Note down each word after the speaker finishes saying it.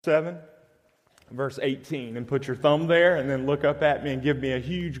7, verse 18, and put your thumb there and then look up at me and give me a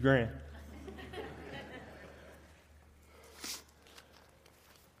huge grin.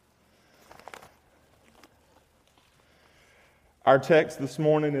 Our text this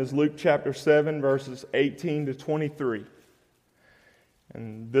morning is Luke chapter 7, verses 18 to 23.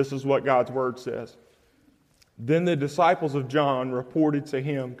 And this is what God's word says. Then the disciples of John reported to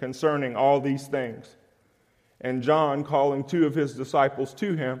him concerning all these things. And John, calling two of his disciples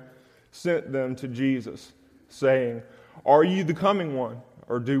to him, sent them to Jesus, saying, "Are you the coming one,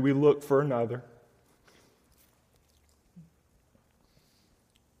 or do we look for another?"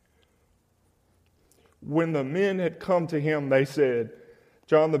 When the men had come to him, they said,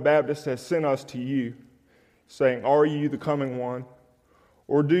 "John the Baptist has sent us to you, saying, 'Are you the coming one,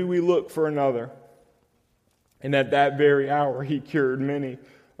 or do we look for another?' And at that very hour he cured many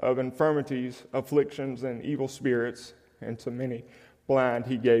of infirmities, afflictions, and evil spirits, and to many blind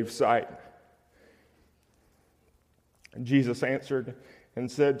he gave sight." And Jesus answered and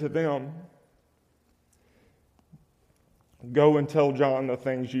said to them, "Go and tell John the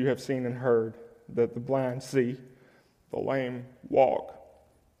things you have seen and heard, that the blind see, the lame walk,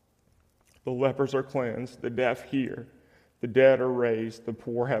 the lepers are cleansed, the deaf hear, the dead are raised, the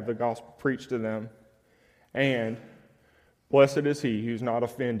poor have the gospel preached to them, and blessed is he who's not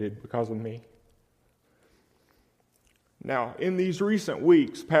offended because of me." Now, in these recent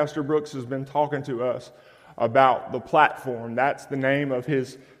weeks, Pastor Brooks has been talking to us about the platform. That's the name of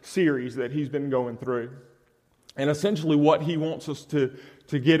his series that he's been going through. And essentially what he wants us to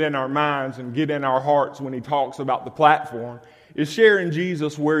get in our minds and get in our hearts when he talks about the platform is sharing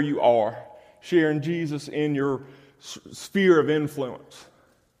Jesus where you are, sharing Jesus in your sphere of influence.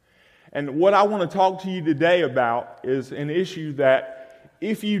 And what I want to talk to you today about is an issue that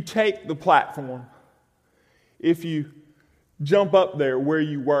if you take the platform, if you jump up there where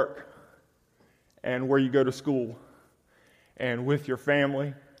you work and where you go to school and with your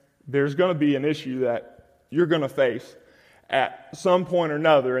family, there's going to be an issue that you're going to face at some point or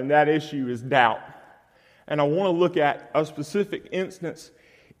another, and that issue is doubt. And I want to look at a specific instance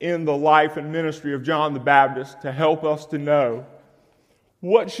in the life and ministry of John the Baptist to help us to know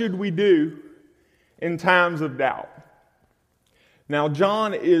what should we do in times of doubt. Now,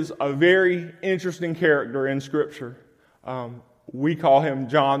 John is a very interesting character in Scripture. We call him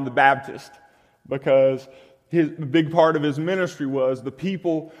John the Baptist because the big part of his ministry was the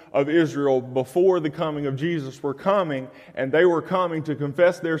people of Israel before the coming of Jesus were coming, and they were coming to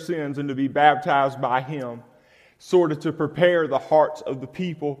confess their sins and to be baptized by him, sort of to prepare the hearts of the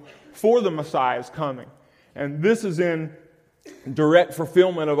people for the Messiah's coming. And this is in direct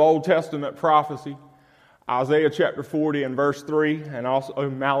fulfillment of Old Testament prophecy, Isaiah chapter 40 and verse 3, and also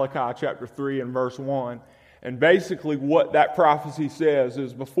Malachi chapter 3 and verse 1. And basically what that prophecy says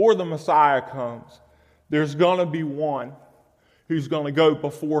is before the Messiah comes, there's going to be one who's going to go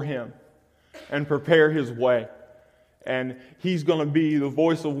before him and prepare his way. And he's going to be the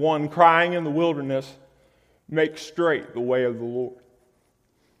voice of one crying in the wilderness, "Make straight the way of the Lord."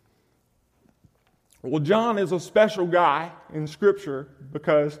 Well, John is a special guy in Scripture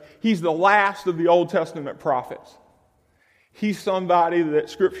because he's the last of the Old Testament prophets. He's somebody that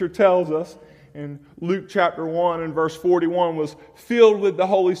Scripture tells us in Luke chapter 1 and verse 41 was filled with the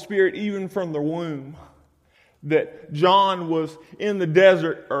Holy Spirit even from the womb. That John was in the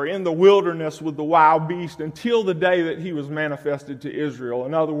desert or in the wilderness with the wild beast until the day that he was manifested to Israel.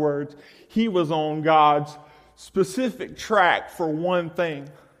 In other words, he was on God's specific track for one thing.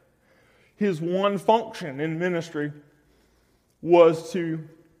 His one function in ministry was to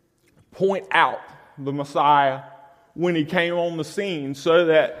point out the Messiah when he came on the scene so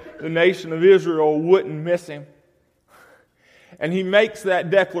that the nation of Israel wouldn't miss him. And he makes that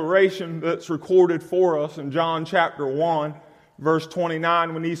declaration that's recorded for us in John chapter 1, verse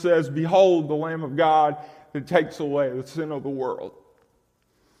 29, when he says, "Behold the Lamb of God that takes away the sin of the world."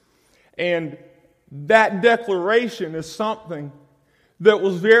 And that declaration is something that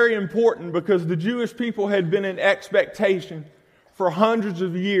was very important because the Jewish people had been in expectation for hundreds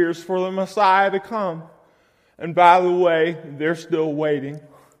of years for the Messiah to come. And by the way, they're still waiting.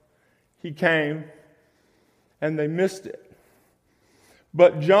 He came, and they missed it.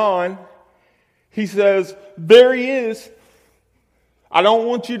 But John, he says, there he is. I don't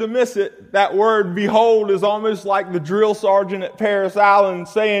want you to miss it. That word "behold" is almost like the drill sergeant at Paris Island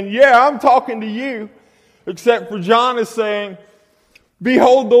saying, "Yeah, I'm talking to you." Except for John is saying,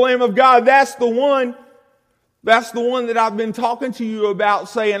 "Behold the Lamb of God." That's the one. That's the one that I've been talking to you about,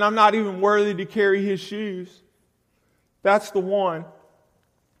 saying I'm not even worthy to carry his shoes. That's the one.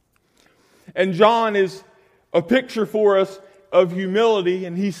 And John is a picture for us of humility,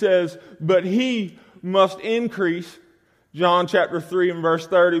 and he says, but he must increase, John chapter 3 and verse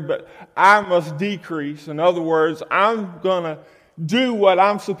 30, but I must decrease. In other words, I'm going to do what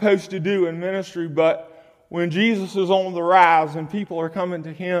I'm supposed to do in ministry, but when Jesus is on the rise and people are coming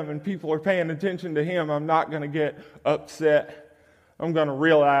to him and people are paying attention to him, I'm not going to get upset. I'm going to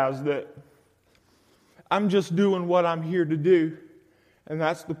realize that I'm just doing what I'm here to do, and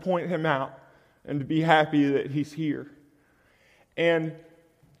that's to point him out and to be happy that he's here. And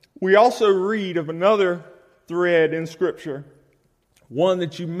we also read of another thread in Scripture, one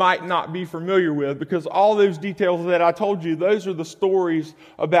that you might not be familiar with, because all those details that I told you, those are the stories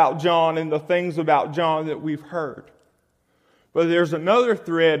about John and the things about John that we've heard. But there's another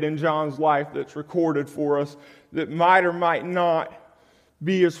thread in John's life that's recorded for us that might or might not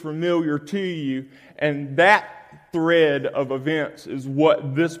be as familiar to you, and that thread of events is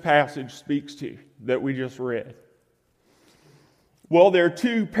what this passage speaks to that we just read. Well, there are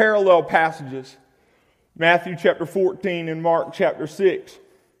two parallel passages, Matthew chapter 14 and Mark chapter 6,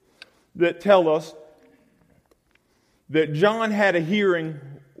 that tell us that John had a hearing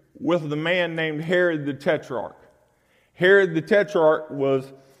with the man named Herod the Tetrarch. Herod the Tetrarch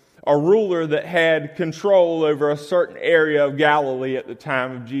was a ruler that had control over a certain area of Galilee at the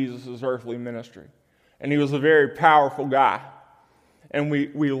time of Jesus' earthly ministry. And he was a very powerful guy. And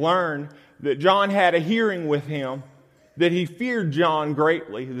we learn that John had a hearing with him, that he feared John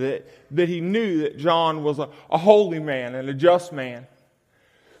greatly, that he knew that John was a holy man and a just man.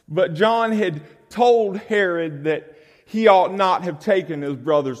 But John had told Herod that he ought not have taken his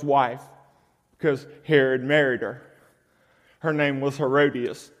brother's wife because Herod married her. Her name was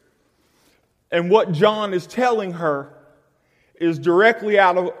Herodias. And what John is telling her is directly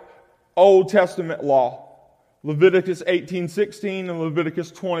out of Old Testament law. Leviticus 18:16 and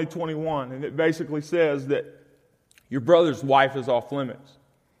Leviticus 20:21. And it basically says that your brother's wife is off limits.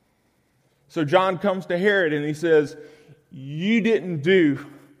 So John comes to Herod and he says, you didn't do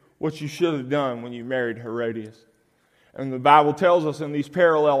what you should have done when you married Herodias. And the Bible tells us in these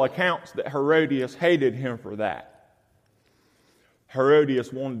parallel accounts that Herodias hated him for that.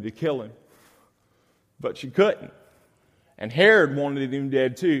 Herodias wanted to kill him, but she couldn't. And Herod wanted him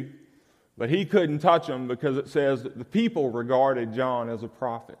dead too, but he couldn't touch him because it says that the people regarded John as a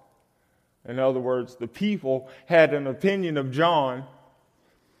prophet. In other words, the people had an opinion of John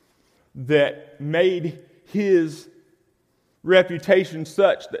that made his reputation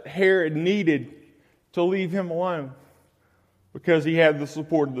such that Herod needed to leave him alone because he had the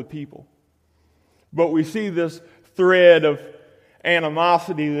support of the people. But we see this thread of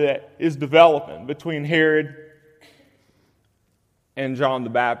animosity that is developing between Herod and John the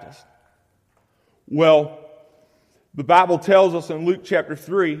Baptist. Well, the Bible tells us in Luke chapter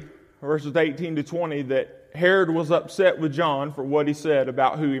 3, verses 18 to 20, that Herod was upset with John for what he said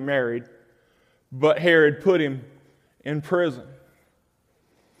about who he married, but Herod put him in prison.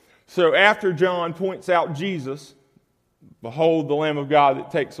 So after John points out Jesus, behold the Lamb of God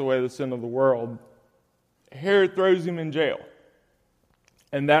that takes away the sin of the world, Herod throws him in jail.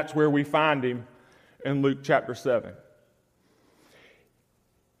 And that's where we find him in Luke chapter 7.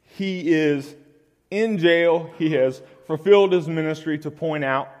 He is in jail. He has fulfilled his ministry to point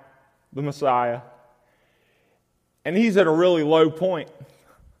out the Messiah. And he's at a really low point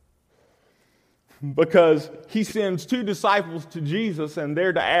because he sends two disciples to Jesus and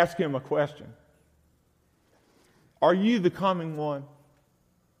they're to ask him a question. Are you the coming one,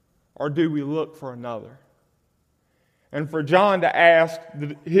 or do we look for another? And for John to ask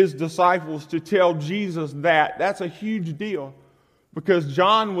his disciples to tell Jesus that's a huge deal, because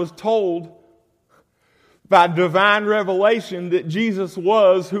John was told by divine revelation that Jesus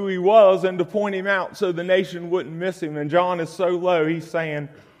was who he was and to point him out so the nation wouldn't miss him. And John is so low, he's saying,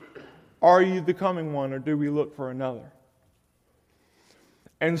 are you the coming one, or do we look for another?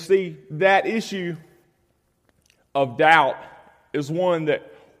 And see, that issue of doubt is one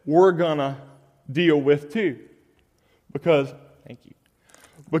that we're going to deal with too. Because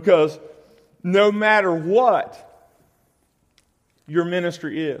no matter what your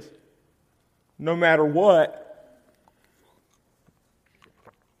ministry is, no matter what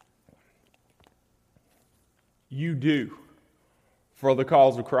you do for the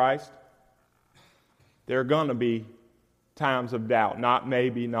cause of Christ, there are going to be times of doubt. Not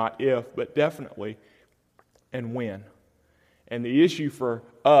maybe, not if, but definitely, and when. And the issue for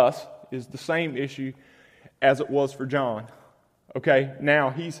us is the same issue as it was for John. Okay, now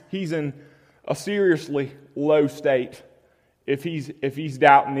he's in a seriously low state if he's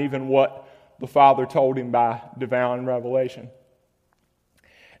doubting even what the Father told him by divine revelation.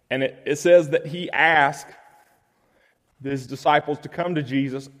 And it says that he asked his disciples to come to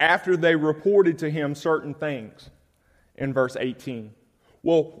Jesus after they reported to him certain things in verse 18.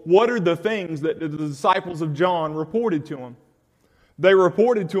 Well, what are the things that the disciples of John reported to him? They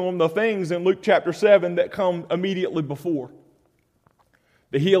reported to him the things in Luke chapter 7 that come immediately before.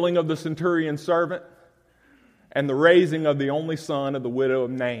 The healing of the centurion's servant and the raising of the only son of the widow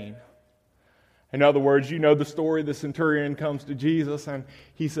of Nain. In other words, you know the story. The centurion comes to Jesus and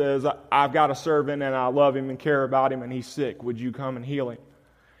he says, I've got a servant and I love him and care about him and he's sick. Would you come and heal him?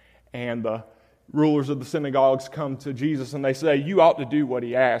 And the rulers of the synagogues come to Jesus and they say, you ought to do what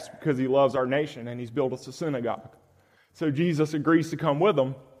he asks because he loves our nation and he's built us a synagogue. So Jesus agrees to come with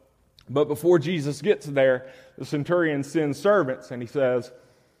them. But before Jesus gets there, the centurion sends servants and he says,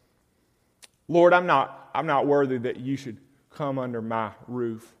 Lord, I'm not worthy that you should come under my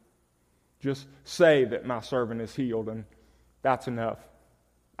roof. Just say that my servant is healed, and that's enough.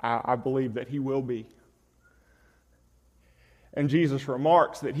 I believe that he will be. And Jesus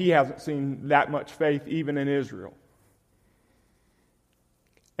remarks that he hasn't seen that much faith even in Israel.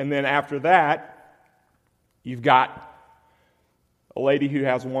 And then after that, you've got a lady who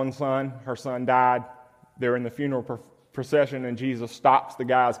has one son. Her son died. They're in the funeral procession, and Jesus stops the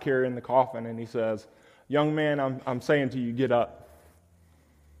guys carrying the coffin, and he says, young man, I'm saying to you, get up.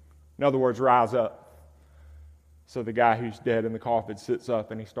 In other words, rise up. So the guy who's dead in the coffin sits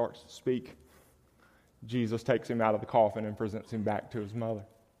up and he starts to speak. Jesus takes him out of the coffin and presents him back to his mother.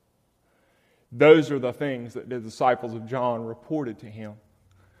 Those are the things that the disciples of John reported to him.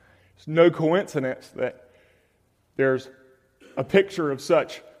 It's no coincidence that there's a picture of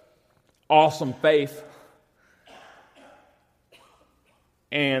such awesome faith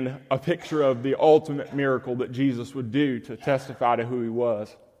and a picture of the ultimate miracle that Jesus would do to testify to who he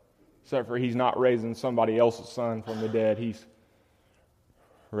was. Except for he's not raising somebody else's son from the dead. He's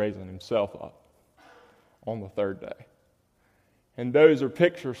raising himself up on the third day. And those are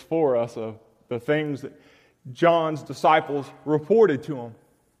pictures for us of the things that John's disciples reported to him.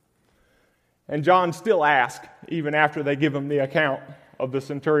 And John still asks, even after they give him the account of the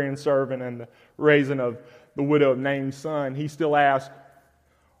centurion's servant and the raising of the widow of Nain's son, he still asks,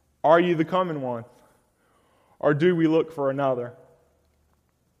 are you the coming one? Or do we look for another?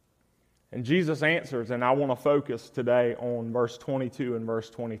 And Jesus answers, and I want to focus today on verse 22 and verse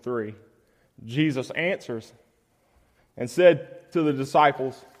 23. Jesus answers and said to the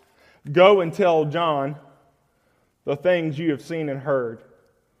disciples, go and tell John the things you have seen and heard,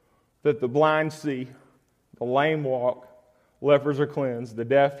 that the blind see, the lame walk, lepers are cleansed, the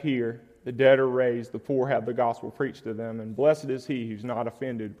deaf hear, the dead are raised, the poor have the gospel preached to them, and blessed is he who's not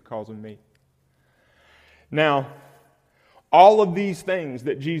offended because of me. Now, all of these things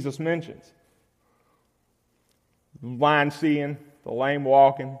that Jesus mentions, the blind seeing, the lame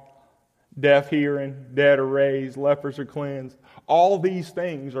walking, deaf hearing, dead are raised, lepers are cleansed, all these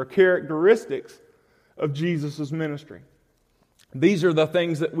things are characteristics of Jesus' ministry. These are the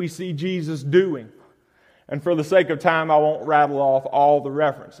things that we see Jesus doing. And for the sake of time, I won't rattle off all the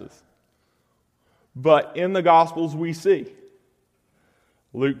references. But in the Gospels we see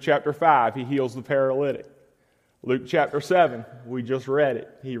Luke chapter 5, he heals the paralytic. Luke chapter 7, we just read it.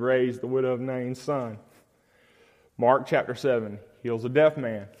 He raised the widow of Nain's son. Mark chapter 7, heals a deaf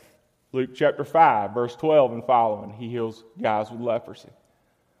man. Luke chapter 5, verse 12 and following, he heals guys with leprosy.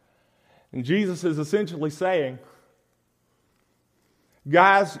 And Jesus is essentially saying,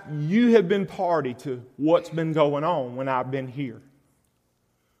 guys, you have been party to what's been going on when I've been here.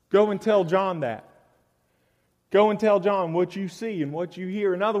 Go and tell John that. Go and tell John what you see and what you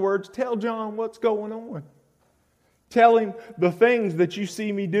hear. In other words, tell John what's going on. Tell him the things that you see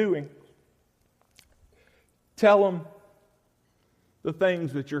me doing. Tell him the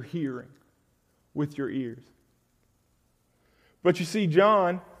things that you're hearing with your ears. But you see,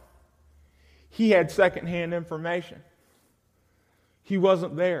 John, he had secondhand information. He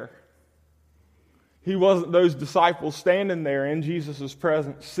wasn't there. He wasn't those disciples standing there in Jesus'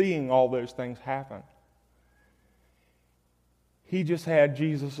 presence seeing all those things happen. He just had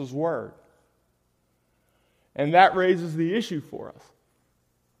Jesus' word. And that raises the issue for us.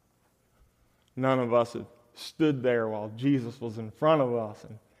 None of us had stood there while Jesus was in front of us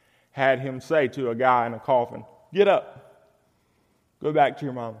and had him say to a guy in a coffin, get up, go back to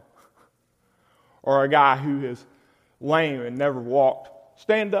your mama. Or a guy who is lame and never walked,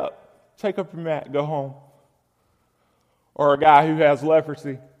 stand up, take up your mat, go home. Or a guy who has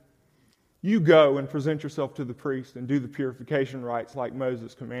leprosy, you go and present yourself to the priest and do the purification rites like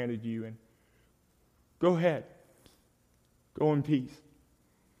Moses commanded you, and go ahead. Go in peace.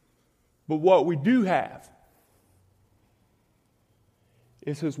 But what we do have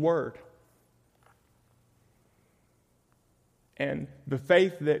is his word. and the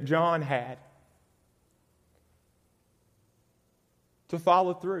faith that John had to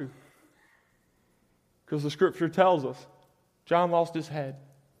follow through. Because the Scripture tells us John lost his head.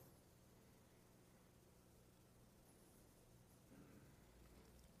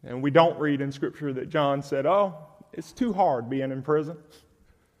 And we don't read in Scripture that John said, "Oh, it's too hard being in prison.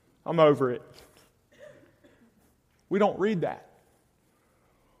 I'm over it." We don't read that.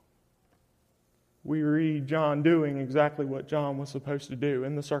 We read John doing exactly what John was supposed to do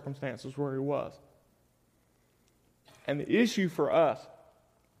in the circumstances where he was. And the issue for us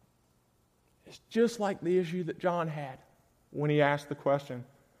is just like the issue that John had when he asked the question,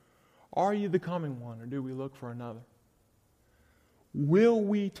 "Are you the coming one, or do we look for another?" Will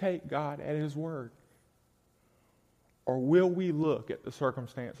we take God at His word? Or will we look at the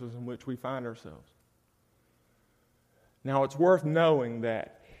circumstances in which we find ourselves? Now, it's worth knowing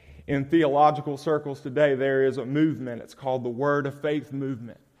that in theological circles today, there is a movement. It's called the Word of Faith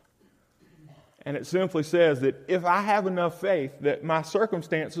movement. And it simply says that if I have enough faith, that my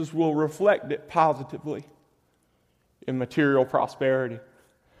circumstances will reflect it positively in material prosperity,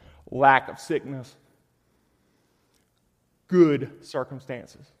 lack of sickness, good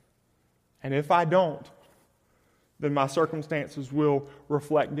circumstances. And if I don't, then my circumstances will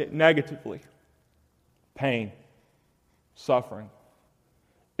reflect it negatively. Pain, suffering,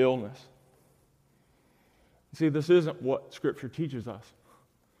 illness. See, this isn't what Scripture teaches us.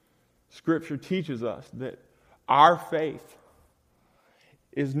 Scripture teaches us that our faith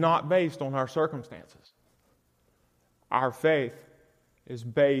is not based on our circumstances. Our faith is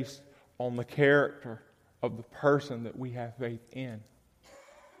based on the character of the person that we have faith in,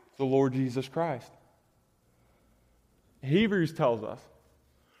 the Lord Jesus Christ. Hebrews tells us,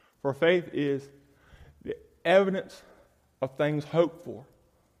 for faith is the evidence of things hoped for,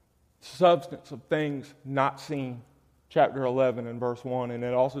 substance of things not seen. Chapter 11 and verse 1, and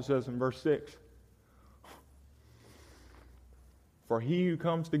it also says in verse 6, for he who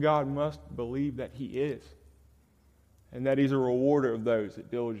comes to God must believe that He is, and that He's a rewarder of those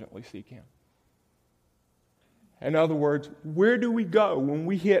that diligently seek Him. In other words, where do we go when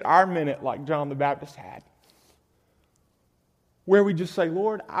we hit our minute like John the Baptist had? Where we just say,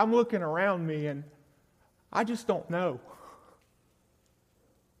 "Lord, I'm looking around me and I just don't know."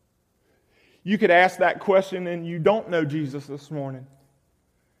 You could ask that question and you don't know Jesus this morning.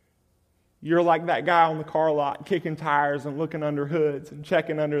 You're like that guy on the car lot kicking tires and looking under hoods and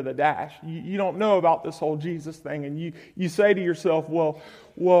checking under the dash. You don't know about this whole Jesus thing, and you say to yourself, well,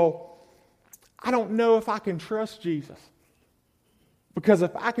 I don't know if I can trust Jesus. Because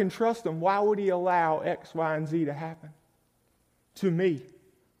if I can trust Him, why would He allow X, Y, and Z to happen to me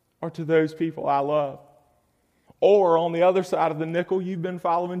or to those people I love? Or on the other side of the nickel, you've been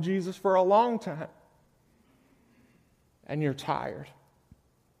following Jesus for a long time. And you're tired.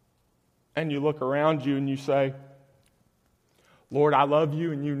 And you look around you and you say, "Lord, I love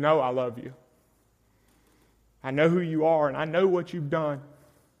You, and You know I love You. I know who You are, and I know what You've done.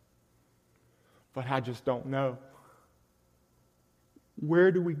 But I just don't know."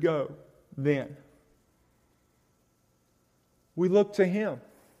 Where do we go then? We look to Him.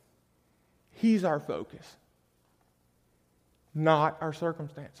 He's our focus, not our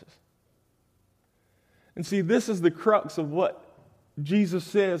circumstances. And see, this is the crux of what Jesus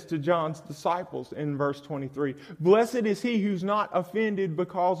says to John's disciples in verse 23. Blessed is he who's not offended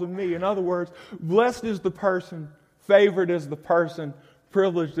because of me. In other words, blessed is the person, favored is the person,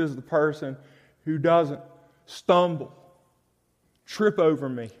 privileged is the person who doesn't stumble, trip over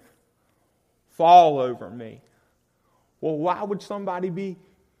me, fall over me. Well, why would somebody be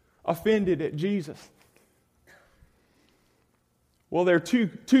offended at Jesus? Well, there are two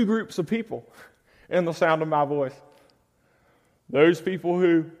groups of people in the sound of my voice. Those people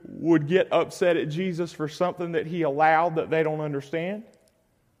who would get upset at Jesus for something that He allowed that they don't understand,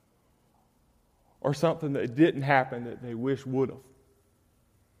 or something that didn't happen that they wish would have.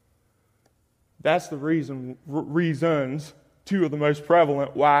 That's the reasons, two of the most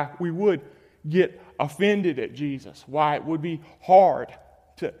prevalent, why we would get offended at Jesus, why it would be hard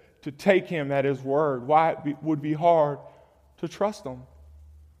to take Him at His word, why it would be hard to trust Him.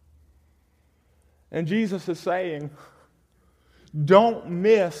 And Jesus is saying, don't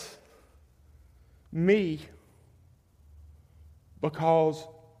miss me because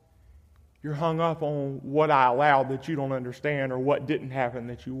you're hung up on what I allowed that you don't understand or what didn't happen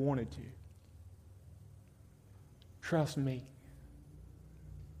that you wanted to. Trust me.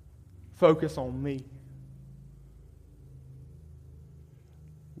 Focus on me.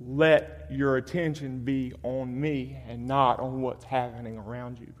 Let your attention be on me and not on what's happening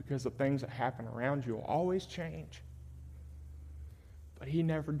around you, because the things that happen around you will always change. But He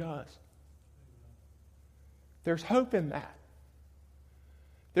never does. There's hope in that.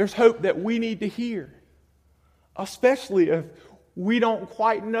 There's hope that we need to hear, especially if we don't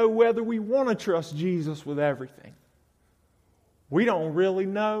quite know whether we want to trust Jesus with everything. We don't really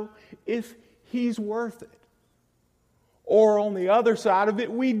know if He's worth it. Or on the other side of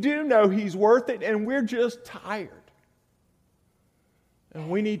it, we do know He's worth it and we're just tired. And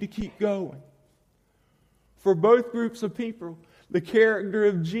we need to keep going. For both groups of people, the character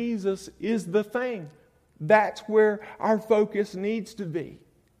of Jesus is the thing. That's where our focus needs to be.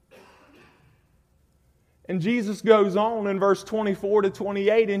 And Jesus goes on in verse 24 to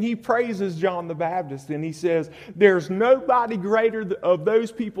 28, and He praises John the Baptist, and He says, there's nobody greater of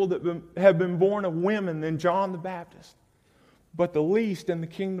those people that have been born of women than John the Baptist. But the least in the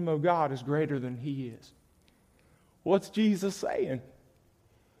kingdom of God is greater than he is. What's Jesus saying?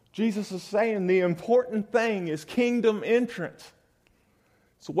 Jesus is saying the important thing is kingdom entrance.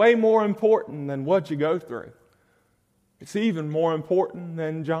 It's way more important than what you go through. It's even more important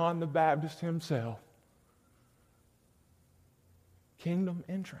than John the Baptist himself. Kingdom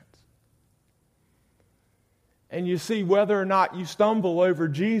entrance. And you see, whether or not you stumble over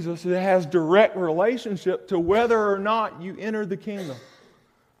Jesus, it has direct relationship to whether or not you enter the kingdom.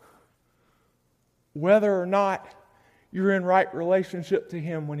 Whether or not you're in right relationship to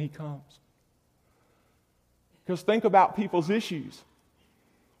Him when He comes. Because think about people's issues.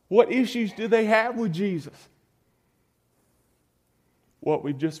 What issues do they have with Jesus? What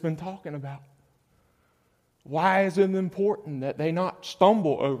we've just been talking about. Why is it important that they not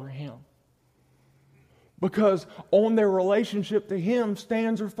stumble over Him? Because on their relationship to Him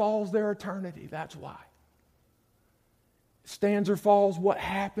stands or falls their eternity. That's why. Stands or falls what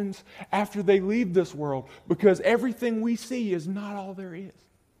happens after they leave this world. Because everything we see is not all there is.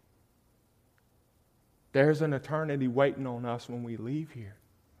 There's an eternity waiting on us when we leave here.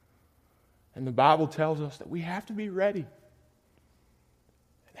 And the Bible tells us that we have to be ready.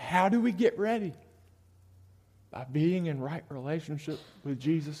 And how do we get ready? By being in right relationship with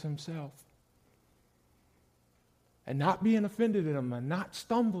Jesus Himself. And not being offended at Him, and not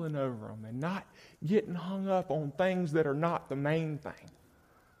stumbling over Him, and not getting hung up on things that are not the main thing.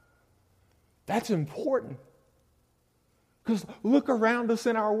 That's important. Because look around us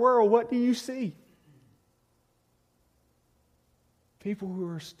in our world, what do you see? People who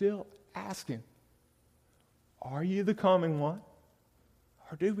are still asking, are you the coming one?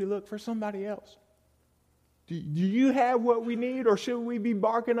 Or do we look for somebody else? Do you have what we need, or should we be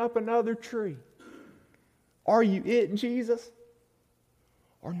barking up another tree? Are you it, Jesus?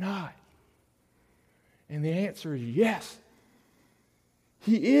 Or not? And the answer is yes.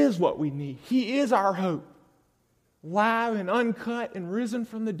 He is what we need. He is our hope. Live and uncut and risen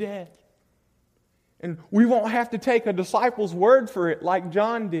from the dead. And we won't have to take a disciple's word for it like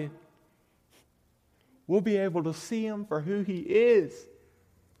John did. We'll be able to see Him for who He is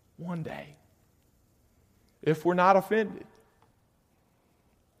one day. If we're not offended.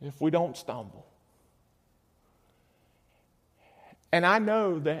 If we don't stumble. And I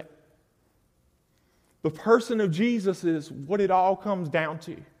know that the person of Jesus is what it all comes down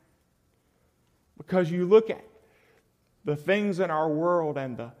to. Because you look at the things in our world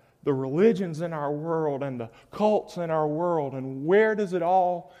and the religions in our world and the cults in our world, and where does it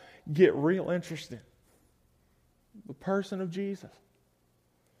all get real interesting? The person of Jesus.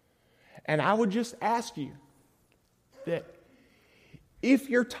 And I would just ask you that if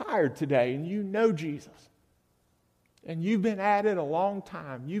you're tired today and you know Jesus, and you've been at it a long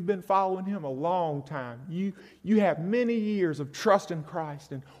time, you've been following Him a long time, you have many years of trust in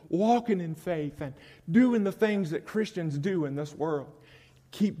Christ and walking in faith and doing the things that Christians do in this world,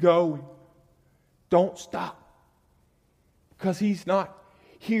 keep going. Don't stop. Because He's not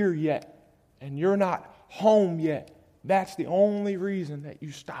here yet and you're not home yet. That's the only reason that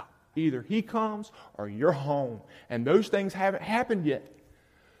you stop. Either He comes or you're home. And those things haven't happened yet.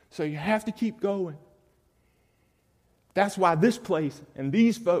 So you have to keep going. That's why this place and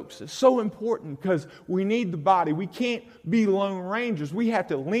these folks is so important, because we need the body. We can't be lone rangers. We have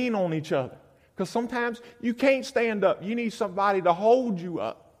to lean on each other. Because sometimes you can't stand up. You need somebody to hold you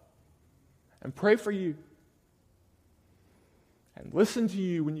up and pray for you and listen to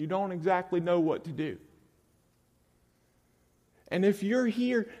you when you don't exactly know what to do. And if you're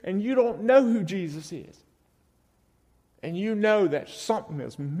here and you don't know who Jesus is, and you know that something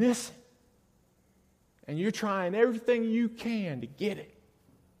is missing, and you're trying everything you can to get it,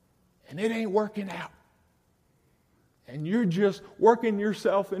 and it ain't working out, and you're just working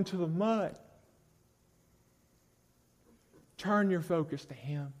yourself into the mud, turn your focus to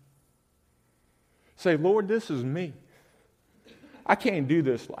Him. Say, Lord, this is me. I can't do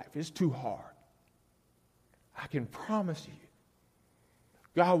this life. It's too hard. I can promise you,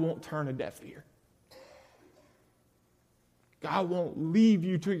 God won't turn a deaf ear. God won't leave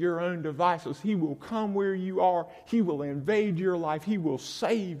you to your own devices. He will come where you are. He will invade your life. He will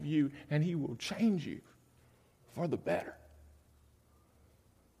save you, and He will change you for the better.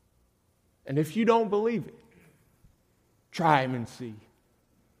 And if you don't believe it, try Him and see.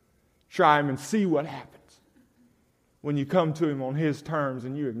 Try Him and see what happens when you come to Him on His terms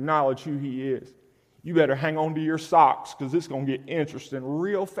and you acknowledge who He is. You better hang on to your socks, because it's going to get interesting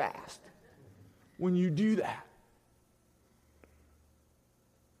real fast when you do that.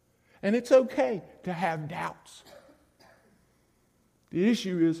 And it's okay to have doubts. The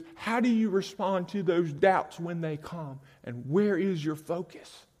issue is, how do you respond to those doubts when they come? And where is your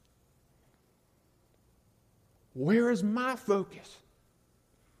focus? Where is my focus?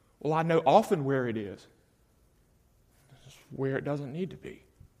 Well, I know often where it is. It's where it doesn't need to be.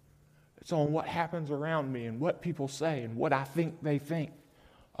 It's on what happens around me and what people say and what I think they think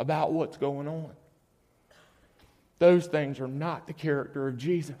about what's going on. Those things are not the character of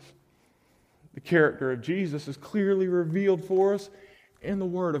Jesus. The character of Jesus is clearly revealed for us in the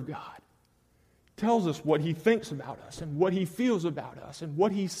Word of God. It tells us what He thinks about us and what He feels about us and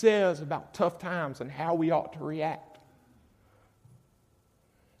what He says about tough times and how we ought to react.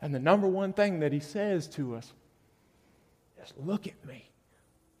 And the number one thing that He says to us is, look at me.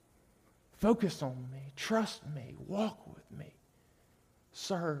 Focus on me. Trust me. Walk with me.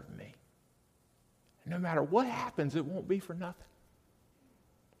 Serve me. No matter what happens, it won't be for nothing.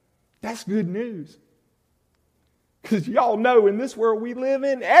 That's good news. Because y'all know in this world we live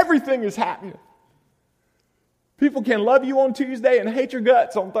in, everything is happening. People can love you on Tuesday and hate your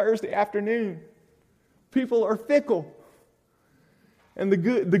guts on Thursday afternoon. People are fickle. And the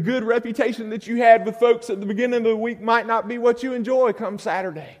good reputation that you had with folks at the beginning of the week might not be what you enjoy come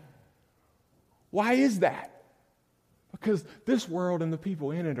Saturday. Why is that? Because this world and the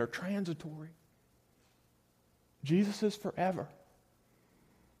people in it are transitory. Jesus is forever.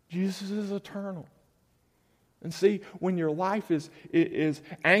 Jesus is eternal. And see, when your life is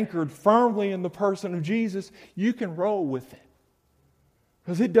anchored firmly in the person of Jesus, you can roll with it.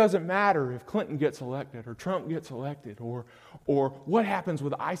 Because it doesn't matter if Clinton gets elected or Trump gets elected or what happens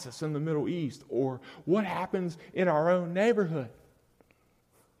with ISIS in the Middle East or what happens in our own neighborhood.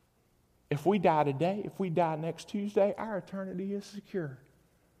 If we die today, if we die next Tuesday, our eternity is secure.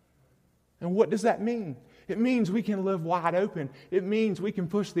 And what does that mean? It means we can live wide open. It means we can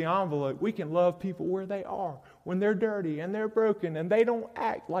push the envelope. We can love people where they are, when they're dirty and they're broken and they don't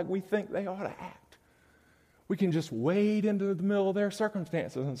act like we think they ought to act. We can just wade into the middle of their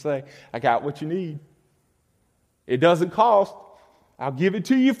circumstances and say, I got what you need. It doesn't cost. I'll give it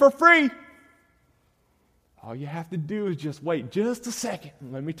to you for free. All you have to do is just wait just a second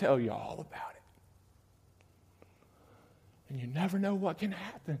and let me tell you all about it. And you never know what can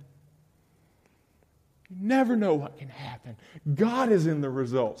happen. You never know what can happen. God is in the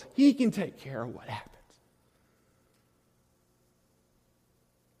results. He can take care of what happens.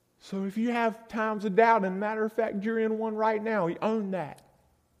 So if you have times of doubt, and matter of fact, you're in one right now, you own that.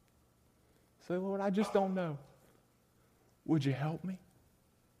 Say, Lord, I just don't know. Would you help me?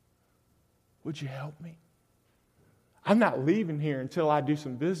 Would you help me? I'm not leaving here until I do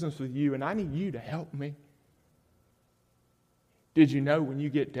some business with you, and I need you to help me. Did you know when you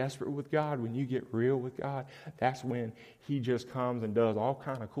get desperate with God, when you get real with God, that's when He just comes and does all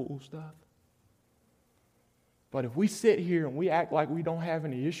kind of cool stuff? But if we sit here and we act like we don't have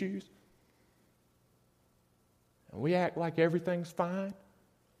any issues, and we act like everything's fine,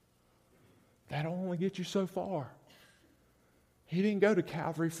 that'll only get you so far. He didn't go to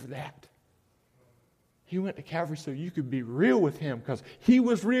Calvary for that. He went to Calvary so you could be real with Him, because He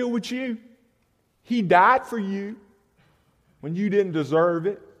was real with you. He died for you when you didn't deserve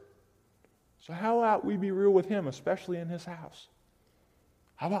it. So how about we be real with Him, especially in His house?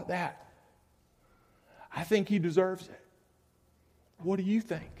 How about that? I think He deserves it. What do you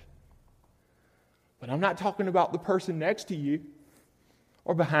think? But I'm not talking about the person next to you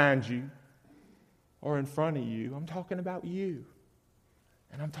or behind you or in front of you. I'm talking about you.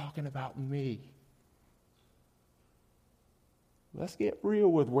 And I'm talking about me. Let's get real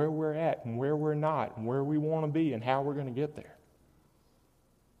with where we're at and where we're not and where we want to be and how we're going to get there.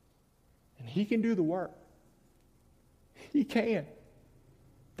 And He can do the work. He can.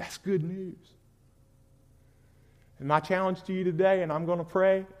 That's good news. And my challenge to you today, and I'm going to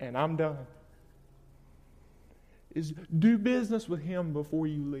pray and I'm done, is do business with Him before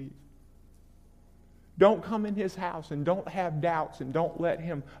you leave. Don't come in His house and don't have doubts and don't let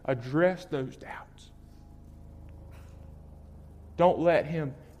Him address those doubts. Don't let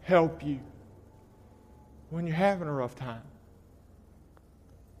him help you when you're having a rough time.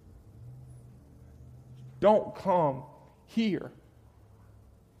 Don't come here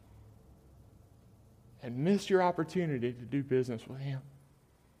and miss your opportunity to do business with him.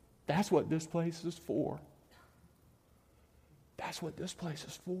 That's what this place is for. That's what this place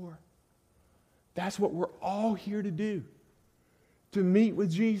is for. That's what we're all here to do. To meet with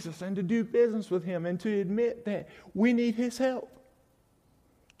Jesus and to do business with him and to admit that we need his help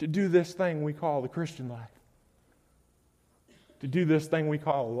to do this thing we call the Christian life. To do this thing we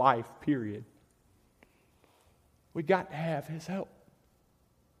call life, period. We got to have his help.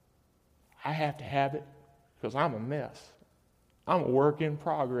 I have to have it because I'm a mess. I'm a work in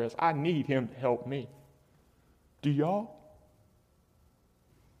progress. I need him to help me. Do y'all?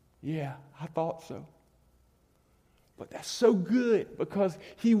 Yeah, I thought so. But that's so good because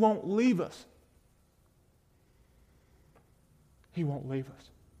he won't leave us. He won't leave us.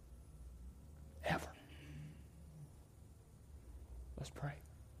 Ever. Let's pray.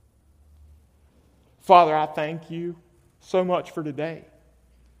 Father, I thank you so much for today.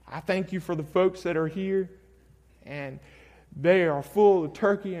 I thank you for the folks that are here and they are full of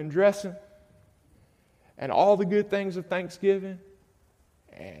turkey and dressing and all the good things of Thanksgiving,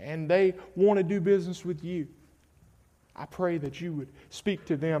 and they want to do business with you. I pray that you would speak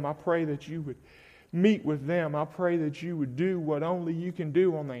to them. I pray that you would meet with them. I pray that you would do what only you can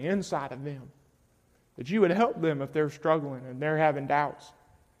do on the inside of them. That you would help them if they're struggling and they're having doubts.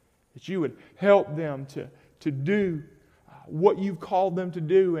 That you would help them to do what you've called them to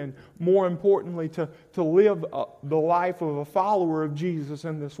do, and more importantly, to live the life of a follower of Jesus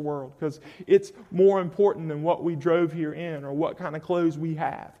in this world. Because it's more important than what we drove here in or what kind of clothes we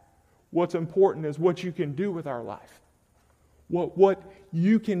have. What's important is what you can do with our life. What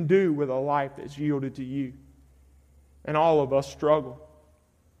you can do with a life that's yielded to you. And all of us struggle.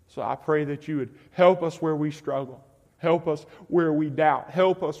 So I pray that you would help us where we struggle. Help us where we doubt.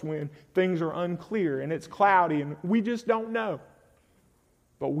 Help us when things are unclear and it's cloudy and we just don't know.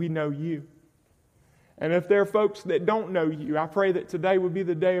 But we know you. And if there are folks that don't know you, I pray that today would be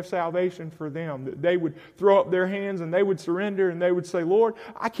the day of salvation for them. That they would throw up their hands and they would surrender and they would say, Lord,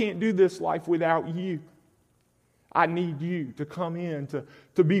 I can't do this life without you. I need you to come in,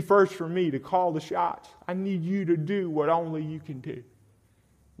 to be first for me, to call the shots. I need you to do what only you can do.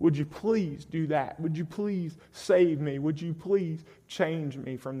 Would you please do that? Would you please save me? Would you please change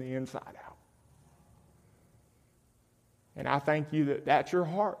me from the inside out? And I thank you that that's your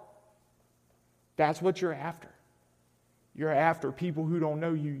heart. That's what you're after. You're after people who don't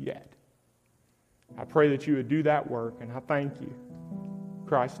know you yet. I pray that you would do that work, and I thank you. In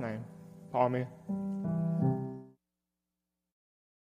Christ's name, amen.